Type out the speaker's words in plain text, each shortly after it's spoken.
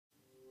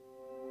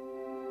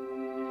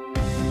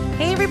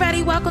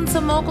everybody, welcome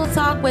to Mogul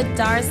Talk with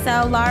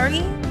Darcel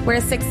Laurie, where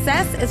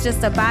success is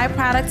just a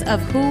byproduct of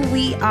who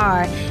we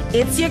are.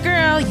 It's your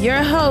girl,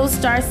 your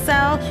host,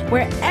 Darcel,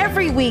 where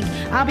every week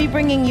I'll be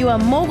bringing you a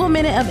Mogul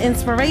Minute of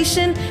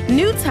inspiration,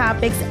 new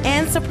topics,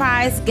 and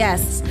surprise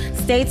guests.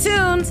 Stay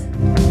tuned.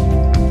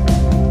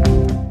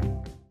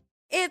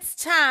 It's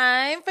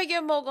time for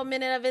your Mogul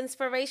Minute of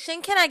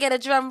inspiration. Can I get a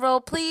drum roll,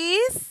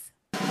 please?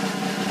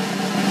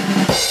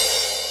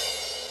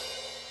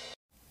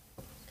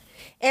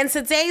 And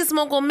today's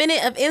Mogul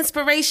Minute of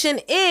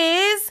inspiration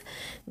is: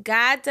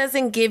 God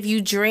doesn't give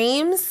you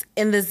dreams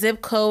in the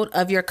zip code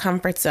of your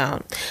comfort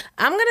zone.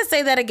 I'm going to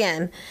say that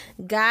again.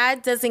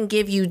 God doesn't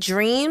give you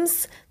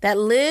dreams that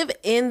live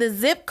in the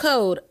zip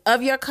code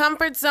of your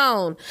comfort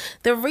zone.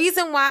 The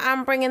reason why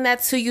I'm bringing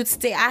that to you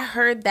today, I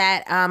heard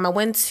that I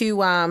went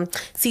to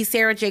see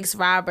Sarah Jakes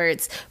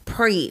Roberts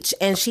preach,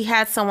 and she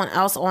had someone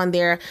else on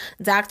there,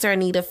 Dr.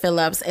 Anita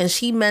Phillips, and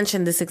she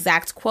mentioned this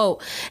exact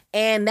quote.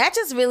 And that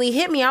just really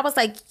hit me. I was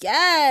like,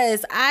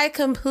 yes, I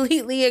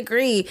completely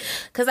agree.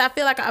 Because I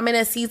feel like I'm in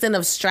a season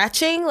of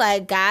stretching.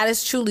 Like, God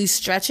is truly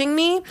stretching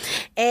me.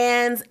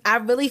 And I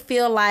really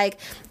feel like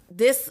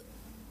this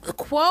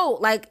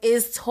quote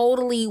is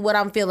totally what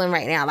I'm feeling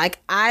right now. Like,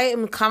 I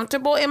am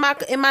comfortable in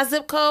my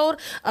zip code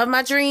of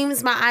my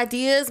dreams, my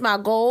ideas, my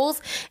goals,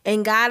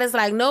 and God is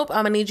like, nope,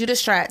 I'm gonna need you to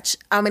stretch.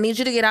 I'm gonna need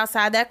you to get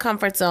outside that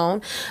comfort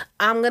zone.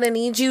 I'm gonna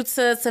need you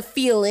to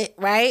feel it,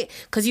 right?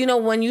 Because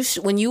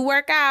when you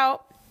work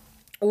out,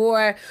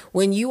 or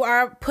when you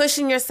are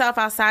pushing yourself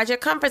outside your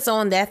comfort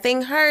zone, that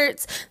thing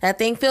hurts. That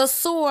thing feels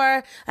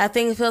sore. That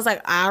thing feels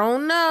like, I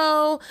don't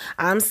know,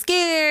 I'm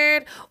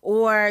scared,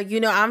 or,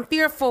 I'm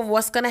fearful of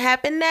what's going to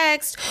happen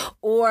next,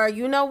 or,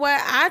 you know what,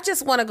 I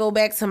just want to go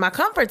back to my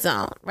comfort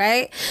zone,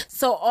 right?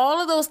 So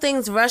all of those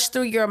things rush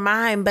through your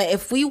mind. But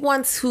if we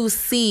want to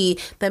see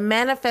the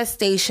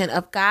manifestation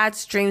of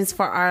God's dreams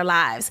for our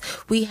lives,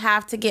 we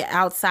have to get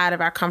outside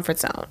of our comfort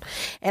zone.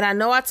 And I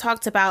know I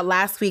talked about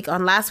last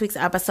week's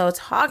episode,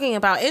 talking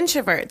about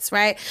introverts,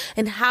 right?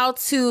 And how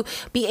to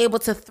be able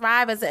to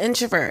thrive as an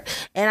introvert.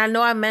 And I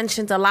know I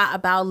mentioned a lot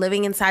about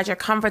living inside your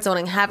comfort zone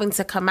and having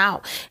to come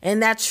out.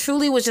 And that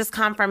truly was just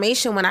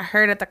confirmation when I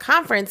heard at the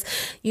conference,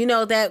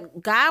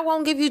 that God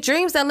won't give you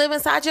dreams that live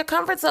inside your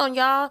comfort zone,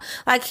 y'all.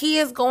 Like, He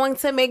is going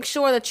to make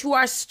sure that you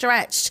are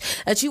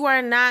stretched, that you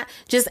are not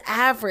just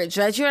average,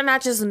 that you are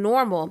not just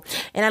normal.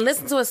 And I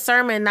listened to a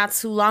sermon not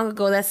too long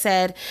ago that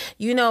said,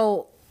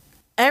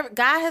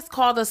 God has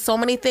called us so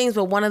many things,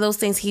 but one of those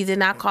things He did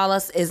not call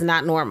us is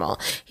not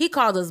normal. He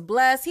called us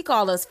blessed. He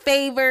called us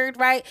favored,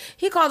 right?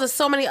 He called us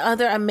so many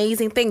other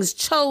amazing things,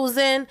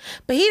 chosen.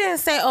 But He didn't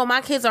say, oh, my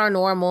kids are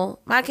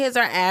normal. My kids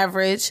are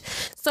average.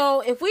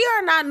 So if we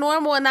are not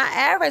normal and not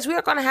average, we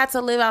are going to have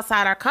to live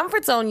outside our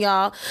comfort zone,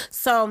 y'all.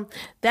 So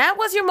that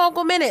was your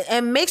Mogul Minute.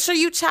 And make sure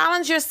you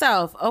challenge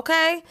yourself,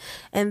 okay?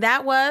 And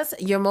that was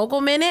your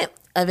Mogul Minute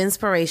of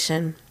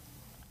inspiration.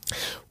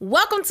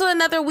 Welcome to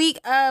another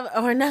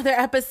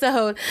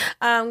episode.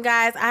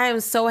 Guys, I am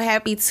so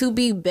happy to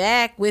be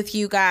back with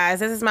you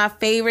guys. This is my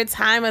favorite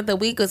time of the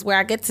week, is where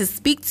I get to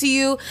speak to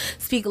you,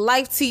 speak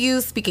life to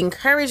you, speak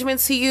encouragement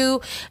to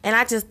you. And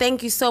I just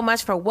thank you so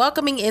much for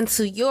welcoming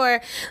into your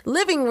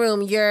living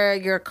room,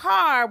 your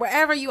car,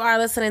 wherever you are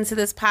listening to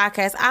this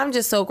podcast. I'm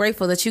just so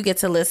grateful that you get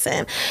to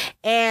listen.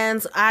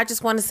 And I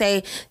just want to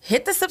say,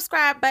 hit the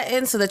subscribe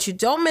button so that you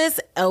don't miss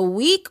a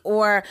week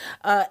or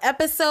an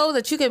episode,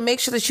 that you can make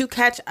sure that you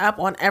catch up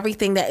on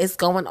everything that is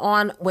going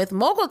on with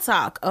Mogul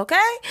Talk, okay?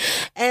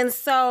 And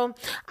so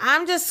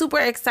I'm just super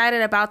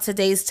excited about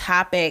today's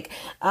topic.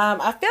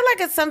 I feel like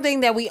it's something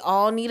that we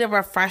all need a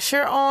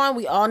refresher on.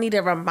 We all need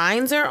a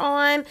reminder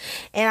on.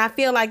 And I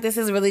feel like this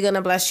is really going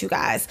to bless you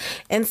guys.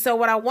 And so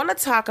what I want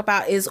to talk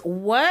about is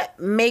what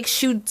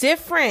makes you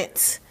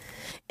different.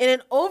 In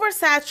an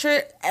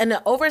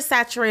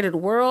oversaturated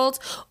world,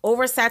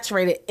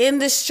 oversaturated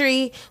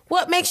industry,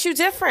 what makes you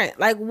different?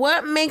 Like,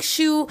 what makes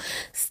you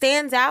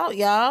stand out,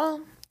 y'all?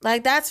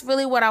 Like, that's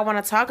really what I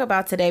want to talk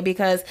about today,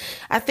 because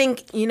I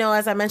think,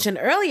 as I mentioned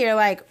earlier,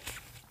 like,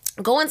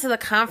 going to the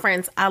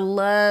conference, I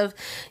love,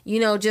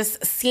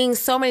 just seeing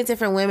so many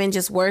different women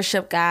just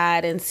worship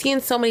God, and seeing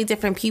so many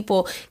different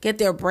people get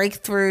their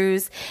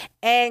breakthroughs.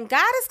 And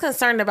God is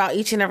concerned about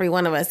each and every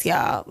one of us,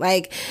 y'all.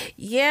 Like,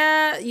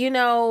 yeah,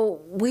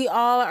 we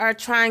all are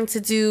trying to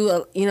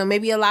do,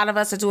 maybe a lot of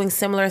us are doing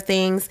similar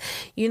things.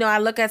 I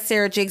look at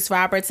Sarah Jakes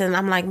Roberts and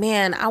I'm like,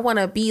 man, I want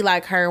to be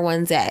like her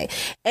one day.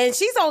 And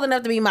she's old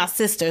enough to be my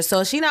sister.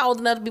 So she's not old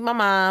enough to be my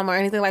mom or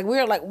anything.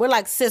 We're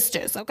like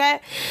sisters.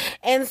 Okay.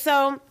 And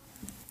so,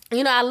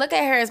 I look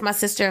at her as my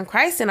sister in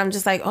Christ, and I'm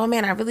just like, oh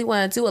man, I really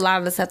want to do a lot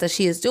of the stuff that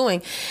she is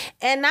doing.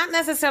 And not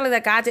necessarily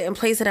that God didn't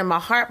place it in my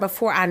heart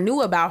before I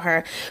knew about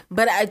her,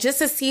 but just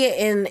to see it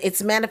in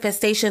its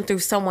manifestation through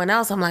someone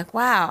else, I'm like,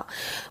 wow.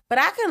 But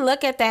I can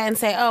look at that and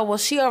say, oh, well,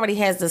 she already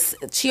has this,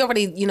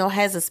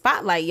 has the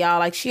spotlight, y'all.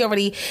 Like, she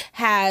already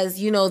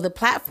has, the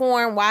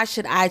platform. Why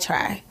should I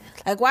try?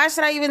 Like, why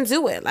should I even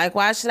do it? Like,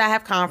 why should I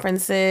have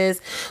conferences?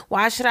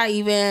 Why should I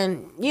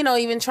even,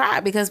 even try?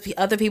 Because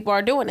other people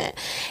are doing it.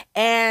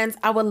 And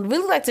I would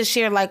really like to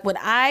share, like, what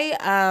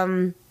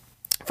I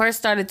first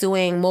started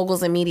doing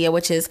Moguls in Media,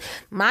 which is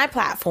my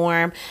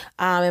platform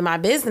in my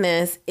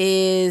business,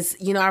 is,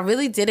 I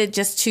really did it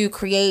just to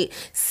create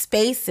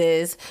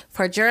spaces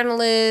for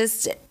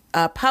journalists,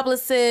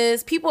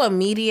 publicists, people in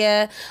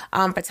media,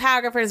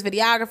 photographers,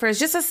 videographers,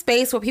 just a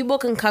space where people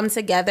can come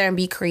together and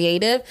be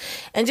creative,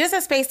 and just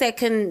a space that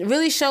can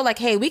really show like,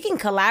 hey, we can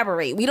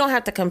collaborate. We don't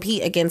have to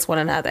compete against one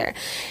another.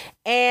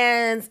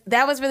 And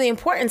that was really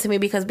important to me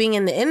because being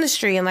in the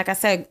industry, and like I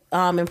said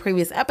in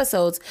previous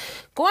episodes,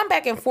 going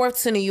back and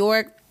forth to New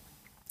York,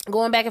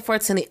 going back and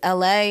forth to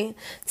LA,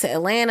 to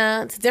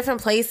Atlanta, to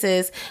different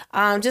places,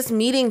 just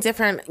meeting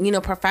different,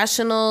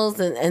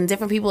 professionals and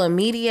different people in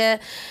media,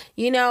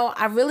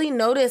 I really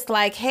noticed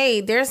like,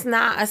 hey, there's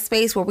not a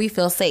space where we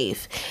feel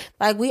safe.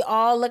 Like, we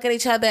all look at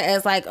each other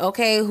as like,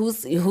 okay,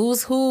 who's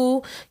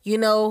who,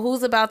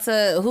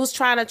 who's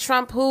trying to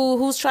trump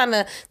who's trying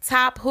to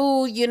top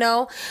who,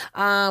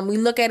 we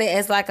look at it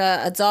as like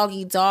a dog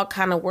eat dog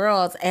kind of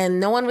world, and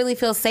no one really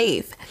feels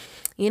safe,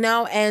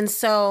 and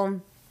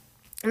so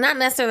not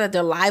necessarily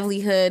their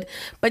livelihood,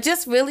 but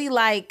just really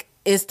like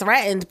is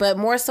threatened, but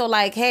more so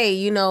like, hey,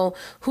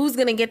 who's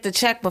going to get the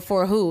check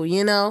before who,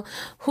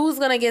 who's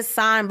going to get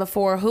signed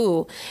before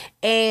who.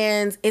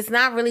 And it's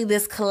not really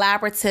this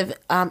collaborative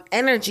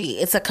energy.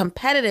 It's a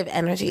competitive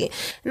energy.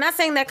 I'm not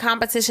saying that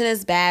competition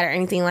is bad or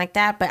anything like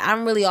that, but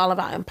I'm really all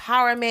about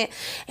empowerment.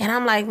 And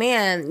I'm like,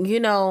 man,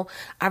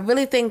 I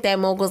really think that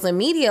Moguls in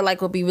Media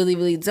like will be really,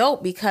 really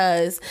dope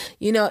because,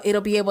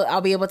 I'll be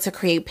able to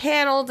create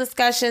panel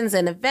discussions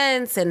and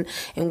events and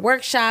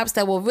workshops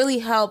that will really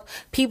help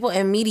people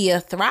in media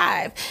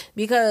thrive.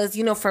 Because,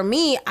 for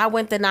me, I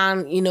went the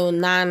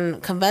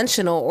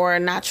non-conventional or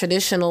not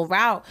traditional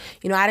route.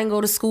 I didn't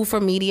go to school for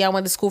media. I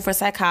went to school for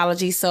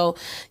psychology. So,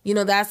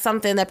 that's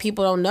something that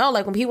people don't know.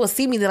 Like, when people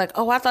see me, they're like,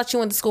 oh, I thought you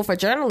went to school for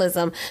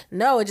journalism.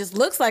 No, it just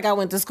looks like I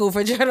went to school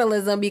for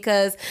journalism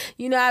because,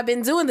 I've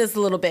been doing this a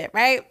little bit,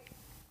 right?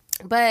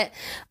 But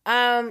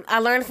I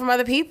learned from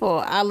other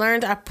people.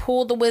 I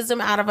pulled the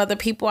wisdom out of other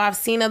people. I've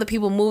seen other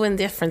people move in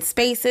different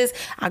spaces.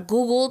 I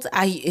Googled.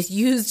 I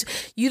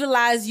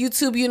utilized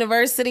YouTube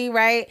University,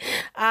 right?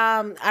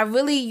 I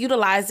really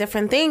utilized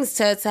different things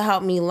to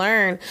help me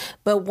learn.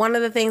 But one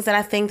of the things that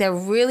I think that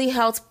really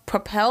helped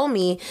propel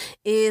me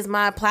is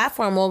my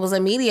platform, Moguls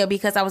in Media,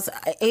 because I was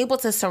able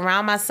to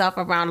surround myself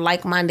around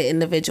like-minded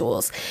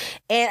individuals.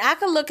 And I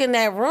could look in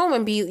that room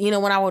and be,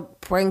 when I would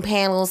bring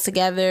panels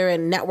together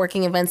and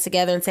networking events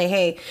together and say,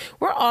 hey,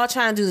 we're all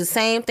trying to do the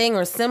same thing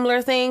or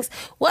similar things.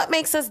 What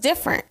makes us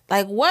different?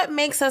 Like, what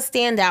makes us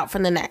stand out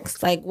from the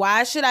next? Like,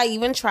 why should I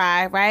even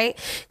try, right?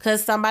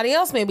 Because somebody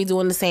else may be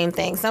doing the same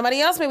thing.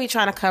 Somebody else may be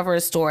trying to cover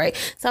a story.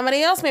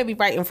 Somebody else may be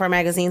writing for a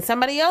magazine.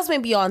 Somebody else may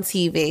be on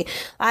TV.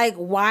 Like,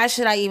 why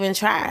should I even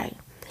try?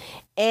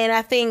 And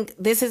I think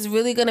this is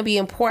really going to be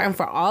important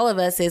for all of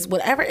us, is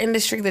whatever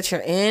industry that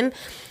you're in,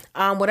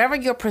 whatever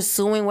you're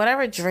pursuing,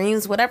 whatever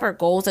dreams, whatever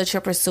goals that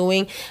you're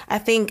pursuing, I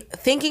think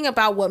thinking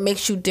about what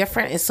makes you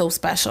different is so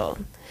special.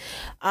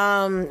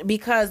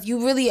 Because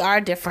you really are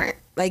different.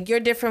 Like, you're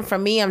different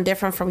from me. I'm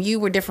different from you.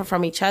 We're different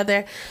from each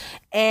other.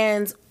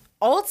 And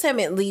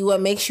ultimately,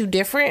 what makes you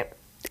different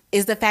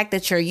is the fact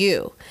that you're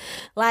you.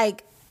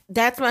 Like,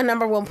 that's my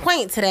number one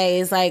point today,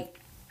 is like,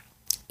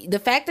 the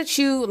fact that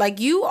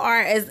you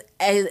are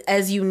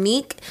as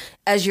unique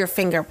as your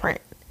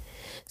fingerprint.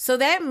 So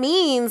that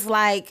means,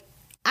 like,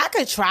 I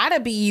could try to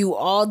be you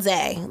all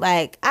day.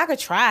 Like, I could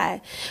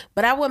try,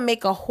 but I would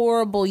make a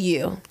horrible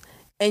you.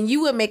 And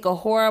you would make a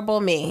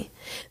horrible me.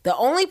 The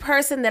only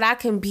person that I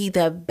can be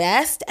the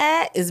best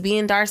at is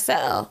being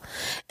Darcel.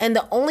 And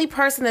the only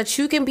person that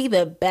you can be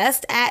the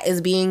best at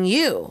is being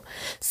you.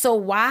 So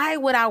why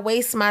would I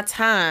waste my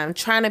time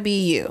trying to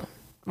be you?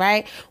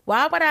 Right?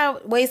 Why would I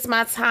waste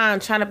my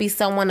time trying to be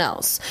someone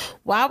else?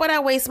 Why would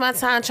I waste my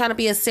time trying to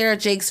be a Sarah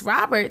Jakes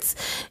Roberts?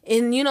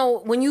 And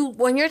when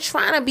you're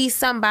trying to be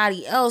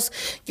somebody else,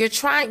 you're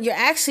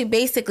actually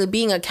basically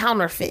being a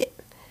counterfeit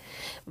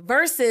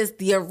versus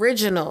the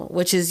original,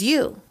 which is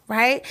you,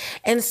 right?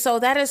 And so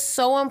that is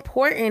so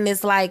important.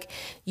 It's like,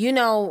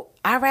 I'd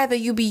rather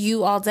you be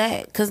you all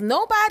day, because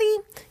nobody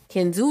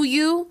can do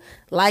you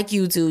like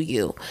you do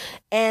you.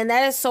 And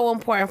that is so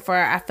important for,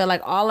 I feel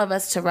like, all of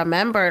us to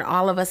remember and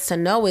all of us to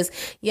know is,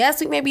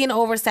 yes, we may be in an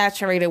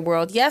oversaturated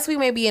world. Yes, we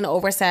may be in an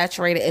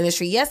oversaturated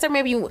industry. Yes, there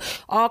may be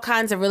all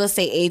kinds of real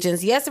estate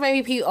agents. Yes, there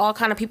may be all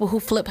kinds of people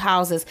who flip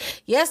houses.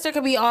 Yes, there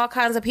could be all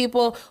kinds of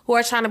people who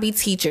are trying to be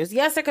teachers.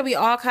 Yes, there could be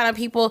all kinds of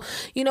people,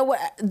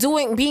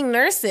 being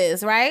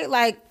nurses, right?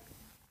 Like,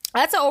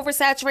 that's an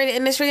oversaturated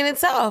industry in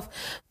itself.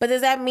 But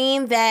does that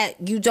mean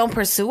that you don't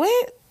pursue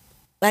it?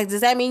 Like,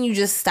 does that mean you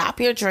just stop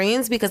your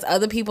dreams because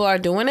other people are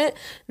doing it?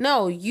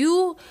 No,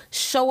 you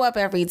show up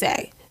every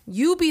day.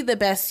 You be the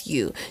best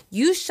you.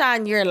 You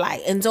shine your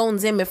light and don't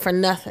dim it for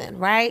nothing,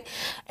 right?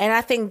 And I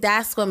think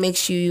that's what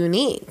makes you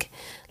unique.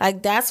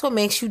 Like, that's what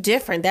makes you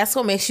different. That's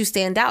what makes you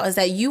stand out, is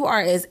that you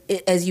are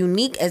as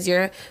unique as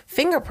your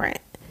fingerprint,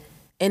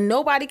 and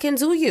nobody can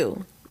do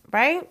you,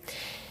 right?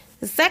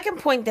 The second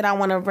point that I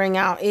want to bring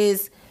out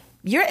is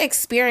your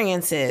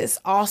experiences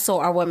also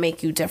are what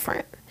make you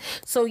different.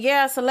 So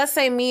let's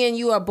say me and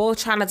you are both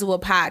trying to do a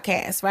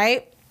podcast,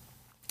 right?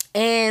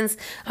 And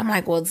I'm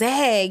like, well,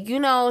 dang,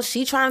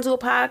 she trying to do a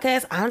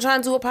podcast. I'm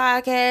trying to do a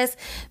podcast.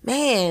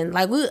 Man,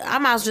 like, I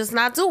might as well just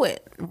not do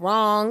it.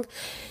 Wrong.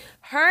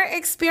 Her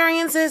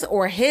experiences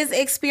or his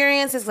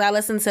experiences, I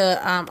listen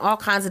to all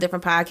kinds of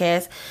different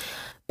podcasts,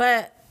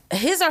 but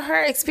his or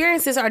her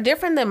experiences are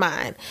different than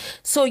mine.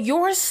 So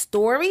your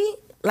story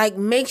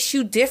makes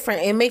you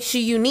different. It makes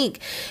you unique.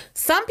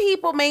 Some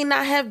people may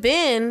not have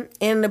been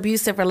in an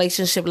abusive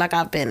relationship like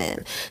I've been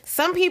in.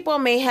 Some people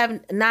may have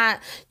not,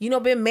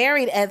 been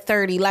married at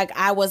 30 like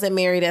I wasn't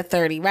married at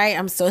 30, right?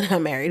 I'm still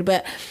not married,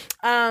 but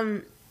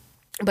I'm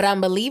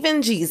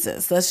believing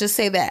Jesus. Let's just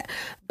say that.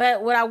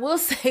 But what I will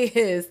say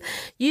is,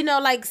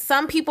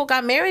 some people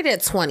got married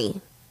at 20.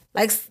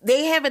 Like,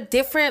 they have a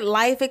different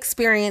life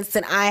experience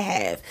than I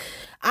have.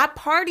 I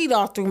partied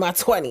all through my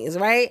 20s,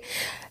 right?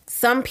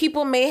 Some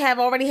people may have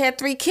already had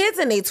 3 kids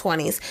in their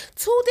 20s.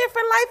 2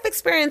 different life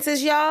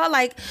experiences, y'all.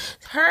 Like,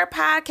 her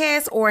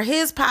podcast or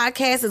his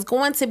podcast is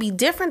going to be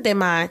different than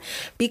mine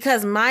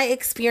because my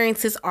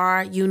experiences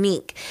are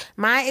unique.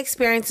 My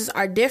experiences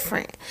are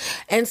different.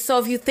 And so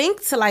if you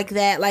think to like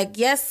that,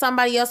 yes,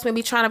 somebody else may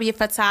be trying to be a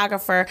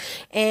photographer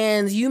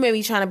and you may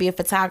be trying to be a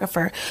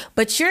photographer,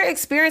 but your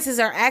experiences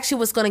are actually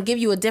what's going to give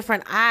you a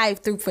different eye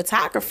through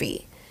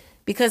photography.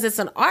 Because it's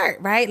an art,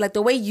 right? Like,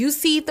 the way you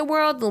see the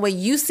world, the way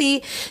you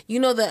see,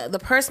 the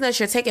person that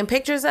you're taking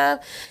pictures of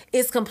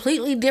is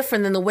completely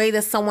different than the way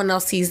that someone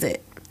else sees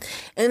it.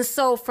 And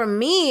so for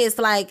me, it's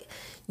like,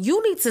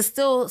 you need to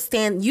still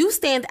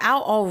stand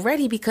out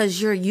already because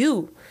you're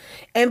you.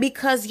 And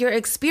because your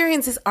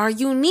experiences are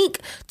unique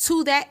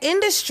to that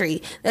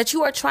industry that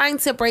you are trying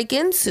to break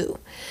into.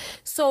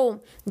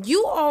 So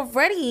you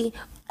already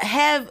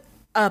have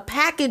a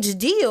package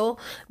deal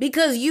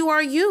because you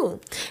are you.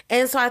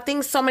 And so I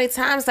think so many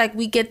times,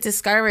 we get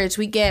discouraged,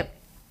 we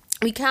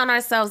count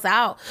ourselves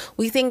out.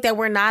 We think that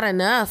we're not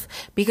enough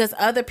because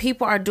other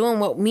people are doing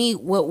what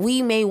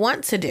we may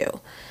want to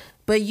do.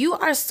 But you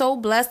are so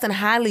blessed and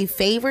highly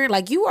favored.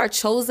 Like, you are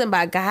chosen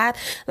by God.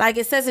 Like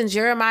it says in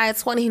Jeremiah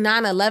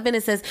 29:11,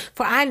 it says,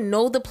 "For I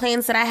know the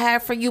plans that I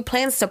have for you,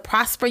 plans to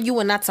prosper you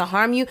and not to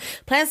harm you,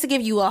 plans to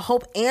give you a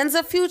hope and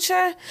a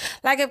future."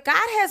 Like, if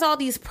God has all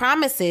these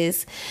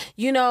promises,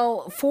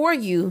 for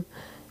you,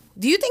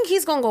 do you think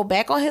he's going to go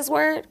back on his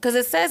word? Because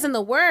it says in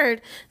the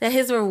word that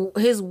his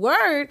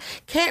word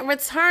can't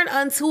return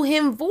unto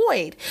him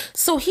void.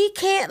 So he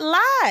can't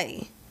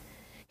lie.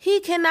 He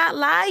cannot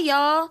lie,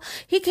 y'all.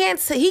 He can't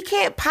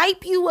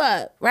pipe you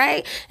up,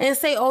 right? And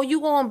say, oh,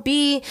 you gonna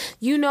be,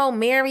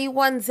 married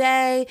one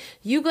day.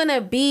 You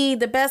gonna be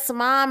the best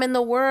mom in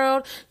the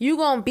world. You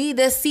gonna be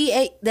the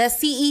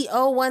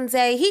CEO one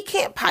day. He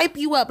can't pipe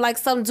you up like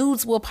some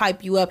dudes will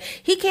pipe you up.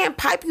 He can't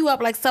pipe you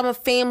up like some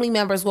family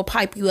members will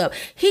pipe you up.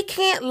 He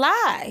can't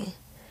lie.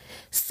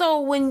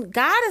 So when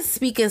God is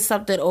speaking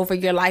something over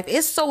your life,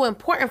 it's so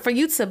important for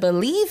you to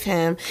believe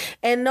him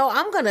and know,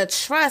 I'm going to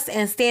trust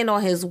and stand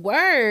on his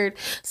word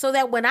so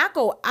that when I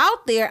go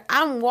out there,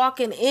 I'm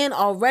walking in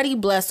already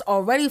blessed,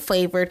 already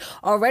favored,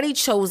 already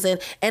chosen,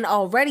 and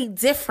already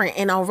different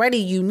and already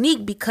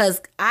unique because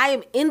I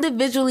am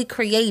individually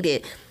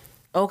created,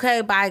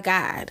 by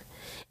God.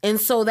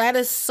 And so that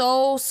is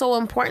so, so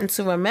important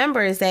to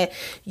remember, is that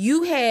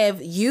you have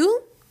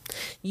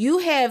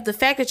the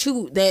fact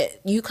that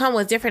you come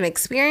with different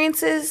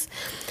experiences.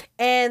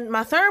 And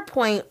my third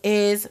point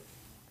is,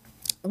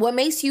 what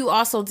makes you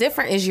also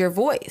different is your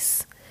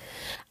voice.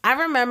 I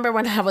remember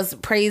when I was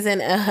praising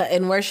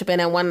and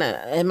worshiping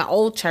in my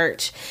old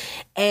church,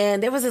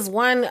 and there was this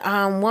one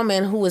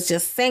woman who was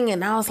just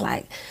singing. I was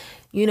like,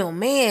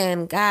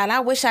 man, God,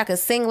 I wish I could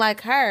sing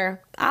like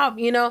her.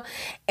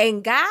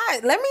 And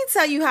God, let me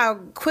tell you how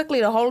quickly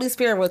the Holy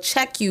Spirit will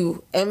check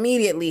you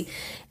immediately.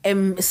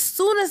 And as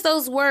soon as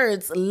those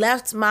words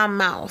left my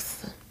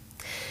mouth,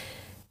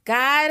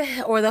 God,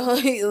 or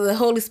the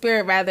Holy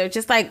Spirit rather,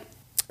 just like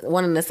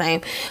one and the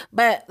same,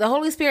 but the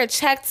Holy Spirit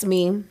checked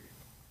me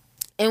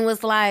and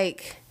was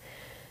like,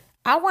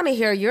 I want to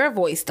hear your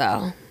voice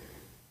though.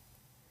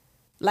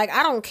 Like,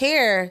 I don't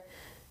care.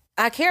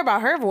 I care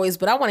about her voice,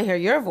 but I want to hear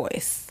your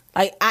voice.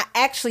 Like, I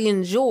actually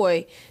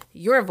enjoy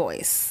your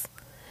voice.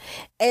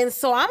 And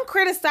so I'm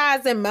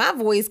criticizing my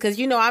voice because,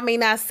 I may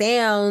not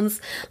sound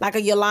like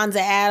a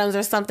Yolanda Adams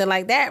or something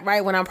like that,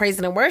 right, when I'm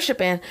praising and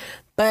worshiping.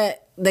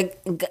 But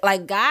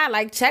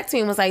God checked me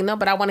and was like, no,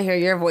 but I want to hear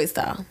your voice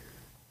though.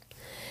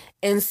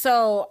 And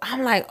so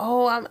I'm like,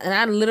 and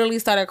I literally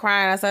started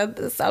crying. I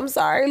said, I'm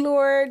sorry,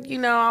 Lord.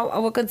 I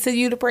will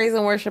continue to praise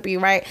and worship you,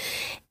 right?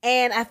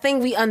 And I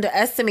think we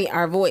underestimate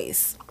our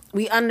voice.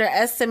 We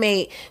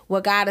underestimate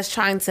what God is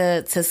trying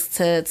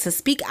to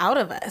speak out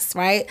of us,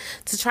 right?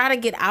 To try to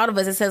get out of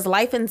us. It says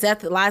life and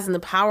death lies in the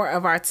power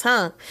of our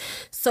tongue.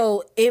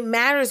 So it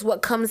matters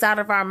what comes out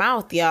of our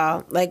mouth,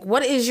 y'all. Like,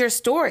 what is your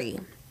story?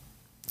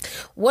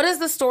 What is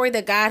the story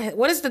that God,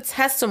 what is the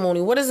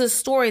testimony? What is the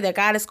story that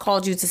God has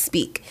called you to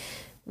speak?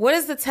 What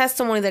is the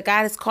testimony that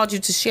God has called you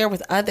to share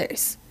with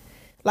others?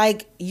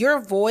 Like, your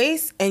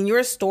voice and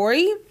your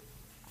story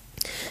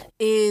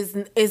is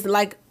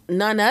like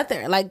none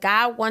other. Like,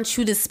 God wants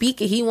you to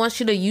speak it. He wants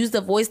you to use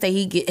the voice that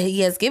he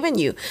has given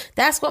you.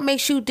 That's what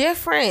makes you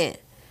different.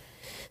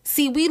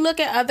 See, we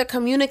look at other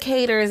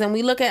communicators and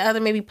we look at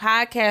other maybe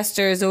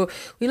podcasters, or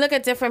we look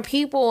at different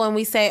people and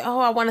we say, oh,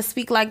 I want to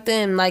speak like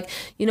them. Like,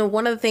 you know,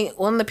 one of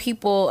the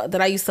people that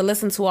I used to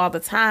listen to all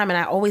the time, and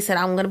I always said,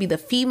 I'm going to be the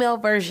female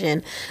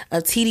version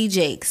of TD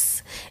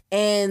Jakes.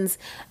 And,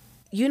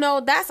 you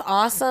know, that's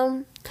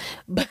awesome.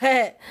 But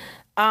that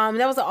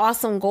was an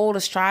awesome goal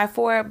to strive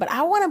for. But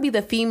I want to be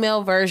the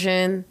female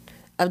version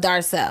of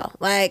Darcel.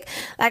 Like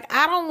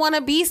I don't want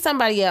to be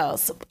somebody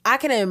else. I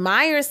can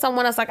admire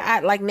someone else.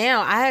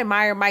 Now I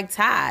admire Mike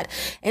Todd.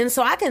 And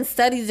so I can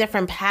study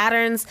different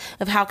patterns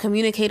of how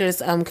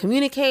communicators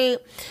communicate,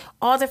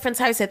 all different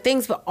types of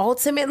things. But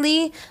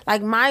ultimately,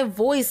 like, my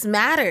voice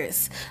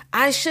matters.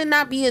 I should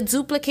not be a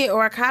duplicate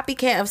or a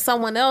copycat of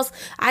someone else.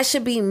 I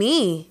should be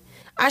me.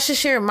 I should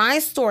share my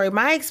story,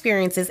 my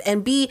experiences,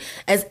 and be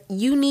as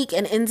unique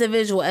and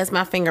individual as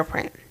my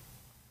fingerprint.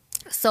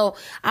 So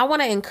I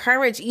want to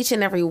encourage each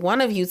and every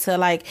one of you to,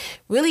 like,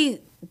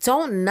 really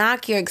don't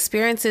knock your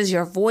experiences,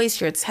 your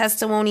voice, your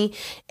testimony,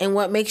 and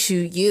what makes you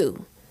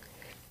you.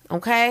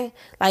 Okay?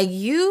 Like,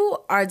 you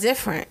are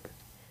different.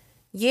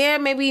 Yeah,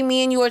 maybe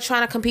me and you are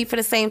trying to compete for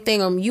the same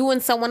thing, or you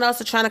and someone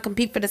else are trying to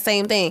compete for the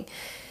same thing.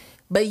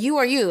 But you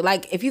are you.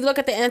 Like, if you look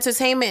at the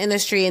entertainment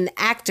industry and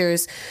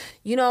actors,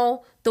 you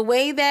know, the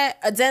way that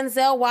a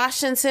Denzel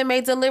Washington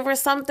may deliver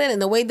something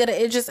and the way that an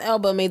Idris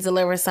Elba may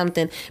deliver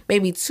something,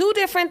 maybe two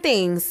different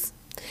things.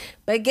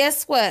 But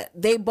guess what?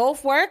 They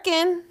both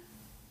working.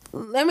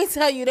 Let me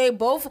tell you, they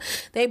both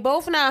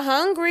not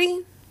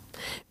hungry,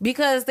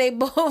 because they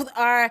both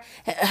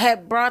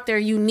have brought their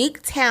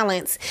unique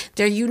talents,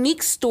 their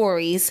unique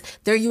stories,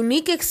 their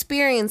unique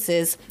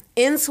experiences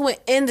into an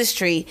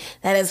industry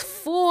that is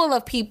full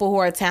of people who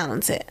are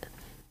talented,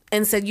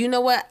 and said, you know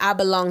what? I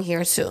belong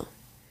here too.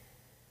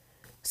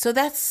 So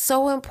that's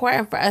so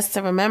important for us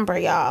to remember,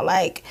 y'all.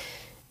 Like,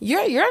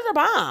 you're the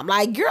bomb.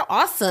 Like, you're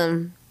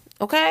awesome.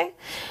 Okay?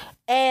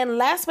 And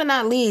last but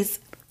not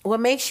least, what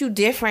makes you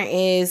different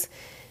is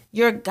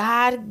your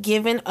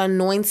God-given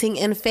anointing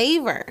and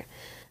favor.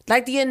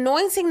 Like, the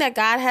anointing that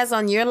God has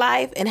on your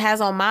life and has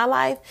on my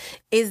life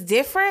is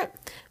different,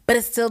 but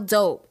it's still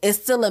dope.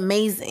 It's still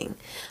amazing.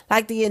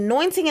 Like, the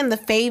anointing and the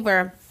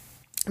favor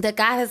that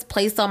God has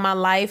placed on my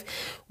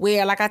life,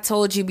 where, like I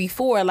told you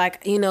before,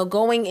 like, you know,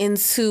 going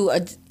into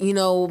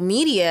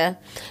media,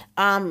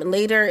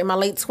 later in my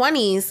late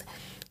 20s,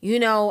 you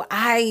know,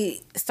 I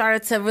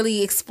started to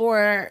really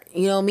explore,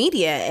 you know,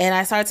 media, and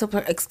I started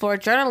to explore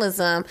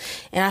journalism,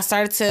 and I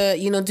started to,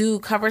 you know, do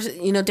covers,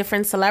 you know,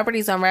 different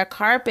celebrities on red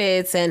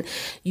carpets. And,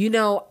 you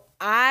know,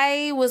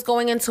 I was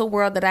going into a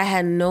world that I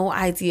had no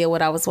idea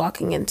what I was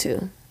walking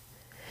into.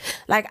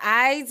 Like,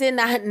 I did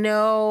not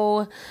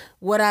know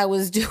what I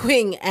was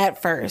doing at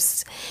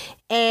first.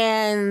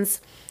 And,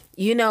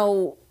 you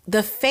know,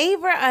 the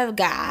favor of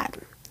God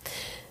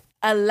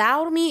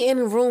allowed me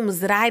in rooms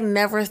that I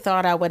never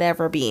thought I would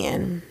ever be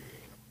in.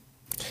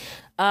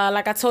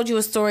 Like I told you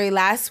a story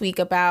last week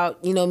about,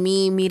 you know,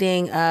 me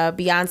meeting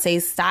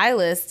Beyonce's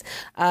stylist,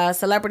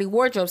 celebrity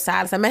wardrobe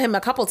stylist. I met him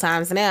a couple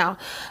times now.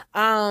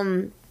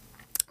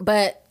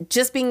 But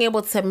just being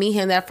able to meet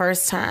him that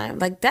first time,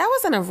 like, that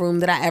wasn't a room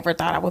that I ever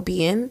thought I would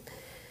be in.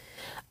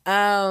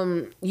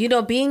 You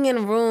know, being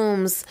in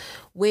rooms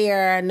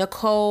where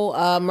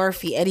Nicole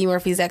Murphy, Eddie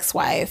Murphy's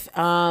ex-wife,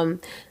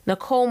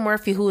 Nicole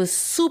Murphy, who is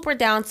super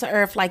down to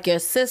earth, like your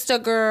sister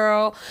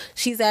girl.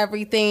 She's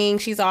everything.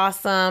 She's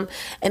awesome.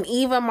 And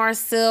Eva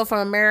Marcille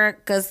from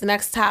America's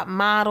Next Top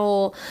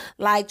Model,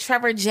 like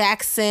Trevor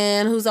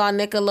Jackson, who's on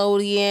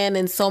Nickelodeon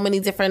and so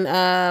many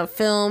different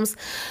films.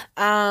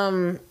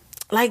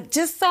 Like,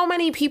 just so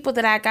many people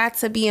that I got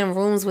to be in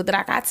rooms with, that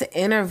I got to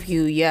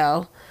interview,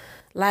 yo.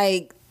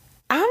 Like,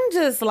 I'm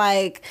just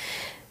like,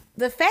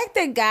 the fact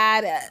that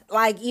God,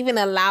 like, even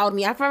allowed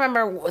me. I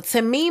remember,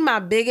 to me, my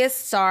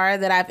biggest star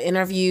that I've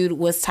interviewed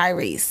was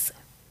Tyrese.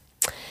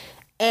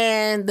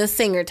 And the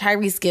singer,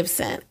 Tyrese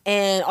Gibson.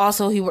 And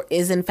also he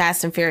is in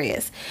Fast and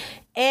Furious.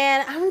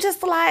 And I'm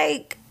just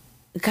like,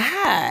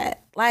 God,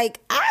 like,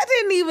 I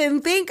didn't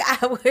even think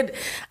I would.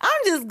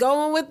 I'm just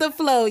going with the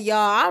flow, y'all.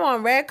 I'm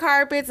on red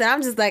carpets, and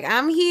I'm just like,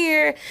 I'm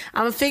here.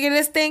 I'm going to figure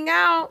this thing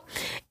out.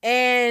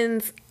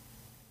 And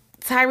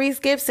Tyrese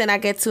Gibson, I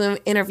get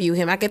to interview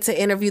him. I get to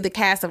interview the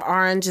cast of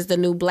Orange is the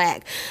New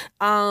Black.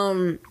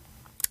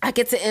 I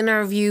get to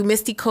interview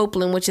Misty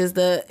Copeland, which is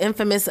the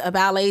infamous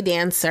ballet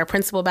dancer,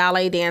 principal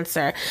ballet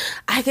dancer.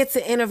 I get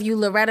to interview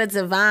Loretta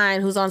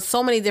Devine, who's on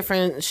so many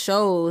different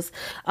shows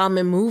and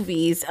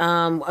movies,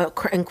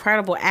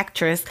 incredible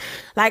actress.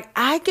 Like,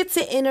 I get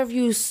to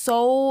interview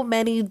so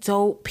many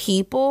dope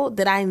people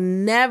that I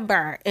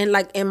never,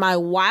 in my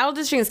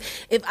wildest dreams,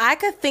 if I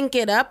could think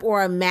it up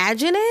or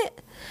imagine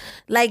it,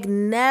 like,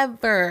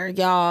 never,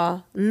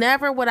 y'all,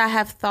 never would I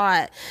have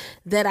thought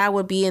that I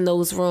would be in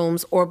those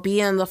rooms or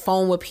be on the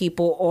phone with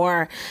people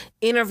or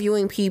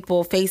interviewing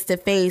people face to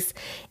face.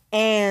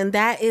 And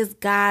that is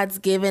God's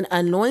given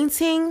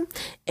anointing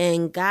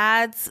and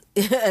God's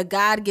a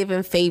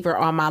God-given favor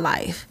on my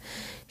life.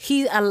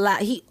 He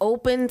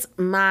opened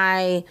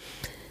my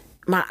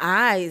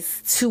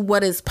eyes to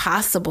what is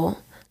possible.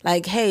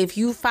 Like, hey, if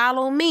you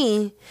follow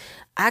me,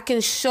 I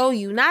can show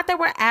you, not that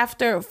we're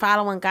after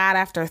following God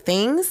after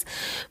things,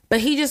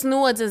 but he just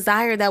knew a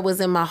desire that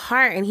was in my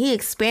heart and he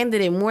expanded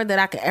it more than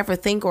I could ever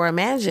think or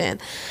imagine.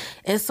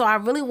 And so I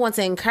really want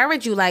to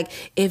encourage you, like,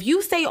 if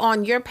you stay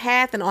on your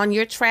path and on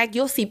your track,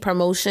 you'll see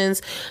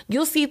promotions.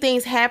 You'll see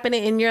things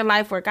happening in your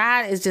life where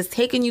God is just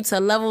taking you to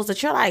levels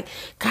that you're like,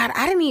 God,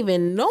 I didn't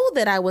even know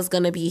that I was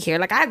going to be here.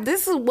 Like,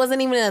 this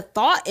wasn't even a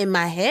thought in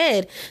my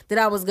head that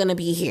I was going to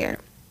be here.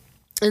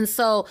 And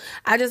so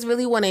I just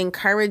really want to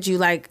encourage you,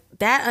 like,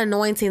 that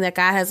anointing that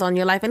God has on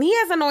your life. And he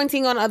has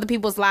anointing on other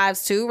people's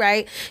lives too,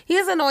 right? He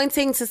has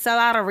anointing to sell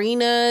out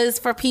arenas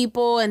for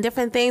people and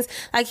different things.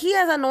 Like, he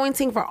has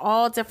anointing for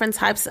all different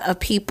types of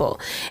people.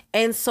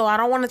 And so I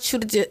don't want you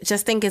to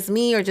just think it's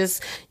me or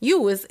just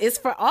you. It's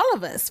for all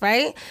of us,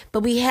 right?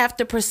 But we have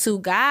to pursue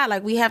God.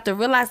 Like, we have to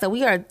realize that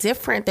we are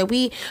different, that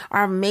we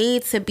are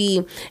made to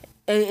be,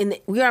 and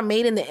we are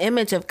made in the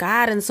image of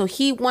God. And so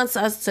he wants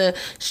us to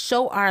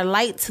show our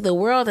light to the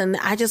world. And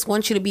I just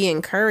want you to be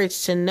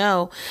encouraged to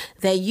know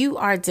that you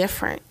are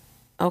different.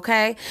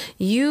 Okay.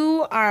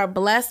 You are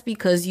blessed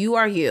because you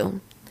are you.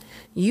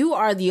 You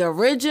are the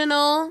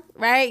original,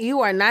 right?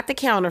 You are not the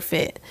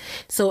counterfeit.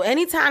 So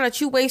anytime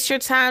that you waste your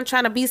time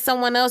trying to be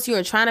someone else, you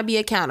are trying to be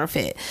a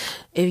counterfeit.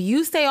 If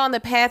you stay on the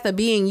path of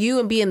being you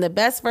and being the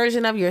best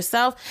version of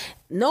yourself,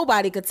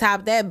 nobody could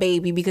top that,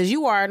 baby, because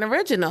you are an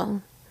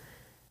original.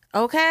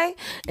 Okay.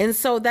 And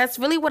so that's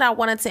really what I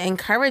wanted to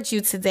encourage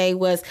you today,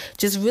 was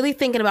just really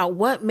thinking about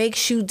what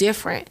makes you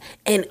different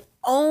and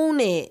own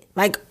it.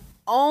 Like,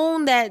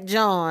 own that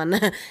John,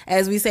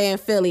 as we say in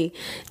Philly,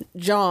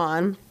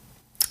 John.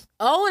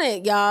 Own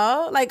it,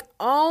 y'all. Like,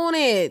 own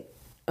it.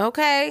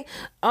 Okay.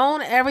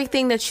 Own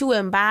everything that you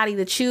embody,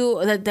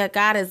 that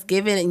God has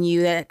given in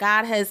you, that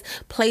God has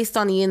placed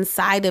on the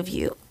inside of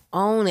you.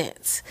 Own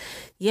it.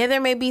 Yeah,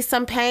 there may be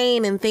some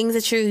pain and things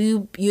that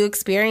you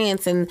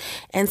experience and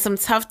some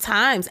tough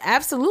times.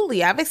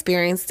 Absolutely, I've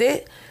experienced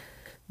it.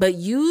 But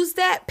use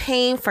that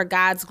pain for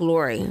God's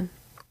glory.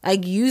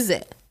 Like, use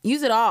it.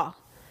 Use it all.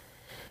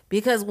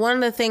 Because one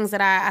of the things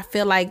that I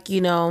feel like,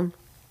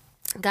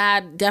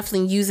 God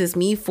definitely uses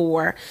me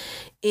for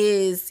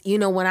is,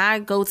 when I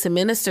go to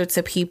minister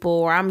to people,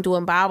 or I'm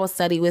doing Bible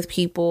study with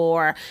people,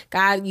 or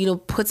God,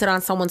 puts it on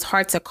someone's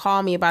heart to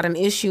call me about an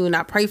issue and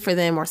I pray for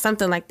them or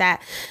something like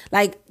that.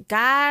 Like,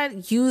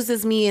 God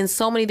uses me in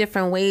so many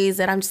different ways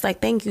that I'm just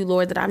like, thank you,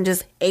 Lord, that I'm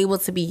just able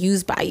to be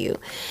used by you.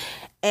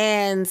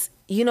 And,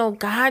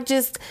 God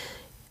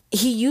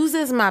he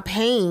uses my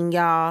pain,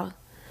 y'all.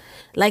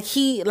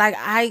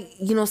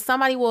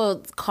 Somebody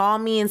will call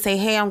me and say,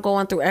 hey, I'm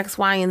going through X,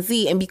 Y, and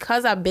Z. And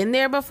because I've been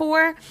there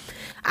before,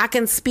 I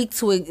can speak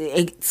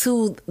to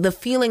to the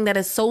feeling that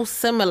is so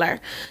similar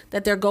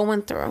that they're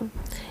going through.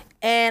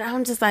 And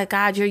I'm just like,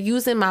 God, you're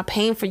using my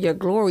pain for your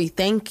glory.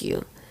 Thank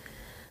you.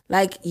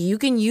 Like, you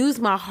can use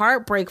my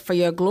heartbreak for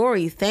your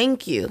glory.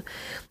 Thank you.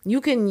 You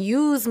can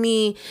use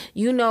me,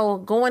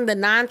 going the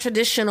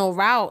non-traditional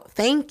route.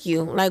 Thank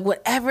you. Like,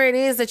 whatever it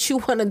is that you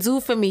want to do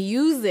for me,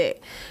 use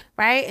it.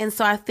 Right. And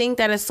so I think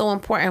that is so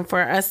important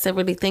for us to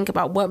really think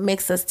about what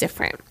makes us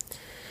different,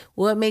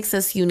 what makes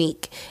us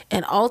unique.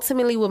 And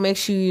ultimately, what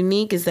makes you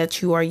unique is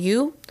that you are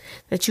you,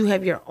 that you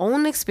have your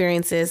own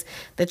experiences,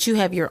 that you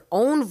have your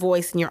own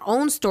voice and your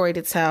own story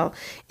to tell,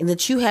 and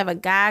that you have a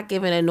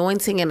God-given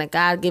anointing and a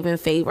God-given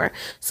favor.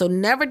 So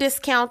never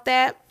discount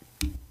that.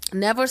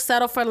 Never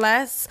settle for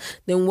less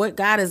than what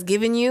God has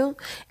given you,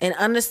 and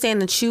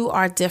understand that you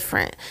are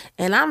different.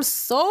 And I'm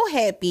so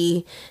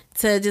happy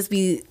to just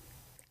be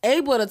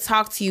able to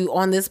talk to you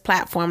on this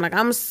platform. Like,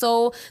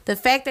 the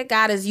fact that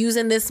God is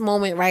using this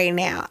moment right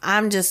now,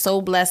 I'm just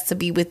so blessed to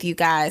be with you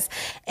guys.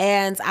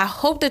 And I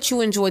hope that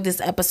you enjoyed this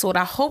episode.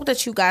 I hope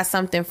that you got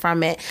something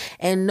from it,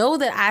 and know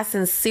that I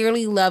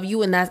sincerely love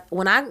you. And that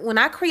when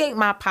I create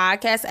my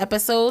podcast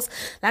episodes,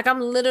 like, I'm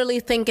literally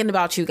thinking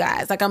about you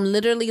guys. Like, I'm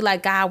literally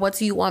like, God, what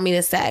do you want me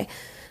to say?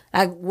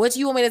 Like, what do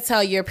you want me to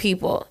tell your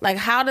people? Like,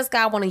 how does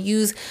God want to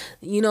use,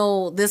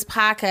 this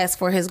podcast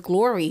for his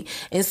glory?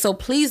 And so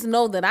please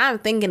know that I'm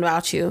thinking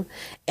about you,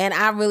 and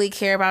I really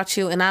care about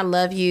you, and I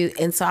love you.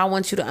 And so I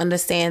want you to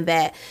understand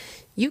that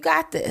you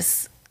got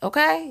this.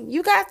 Okay?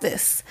 You got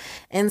this.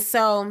 And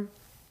so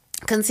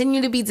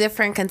Continue to be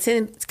different.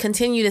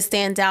 Continue to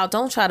stand out.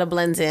 Don't try to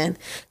blend in.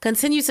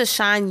 Continue to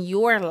shine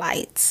your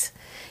light.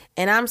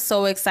 And I'm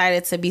so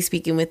excited to be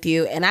speaking with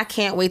you. And I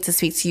can't wait to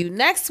speak to you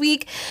next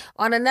week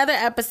on another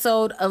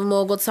episode of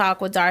Mogul Talk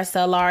with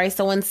Darcel Laurie.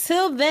 So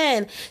until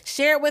then,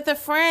 share it with a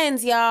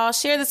friend, y'all.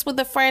 Share this with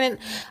a friend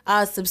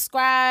and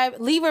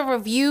subscribe. Leave a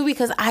review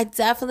because I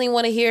definitely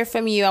want to hear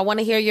from you. I want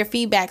to hear your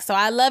feedback. So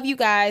I love you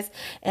guys,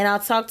 and I'll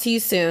talk to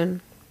you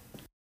soon.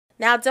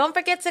 Now, don't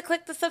forget to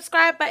click the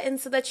subscribe button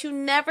so that you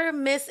never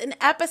miss an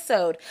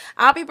episode.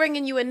 I'll be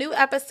bringing you a new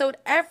episode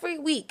every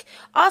week.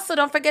 Also,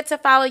 don't forget to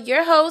follow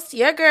your host,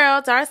 your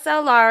girl,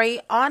 Darcel Laurie,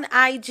 on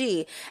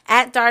IG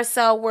at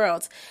Darcel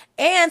World.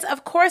 And,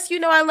 of course, you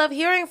know I love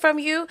hearing from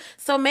you,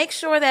 so make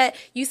sure that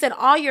you send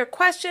all your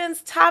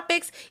questions,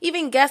 topics,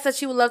 even guests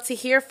that you would love to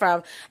hear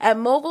from at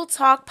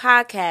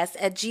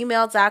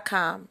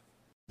mogultalkpodcast@gmail.com.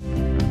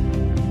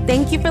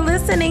 Thank you for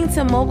listening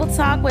to Mogul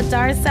Talk with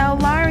Darcel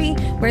Laurie,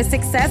 where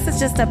success is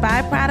just a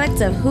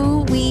byproduct of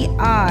who we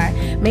are.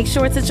 Make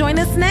sure to join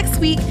us next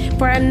week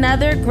for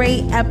another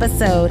great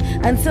episode.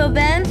 Until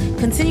then,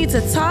 continue to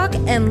talk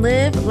and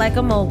live like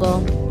a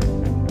mogul.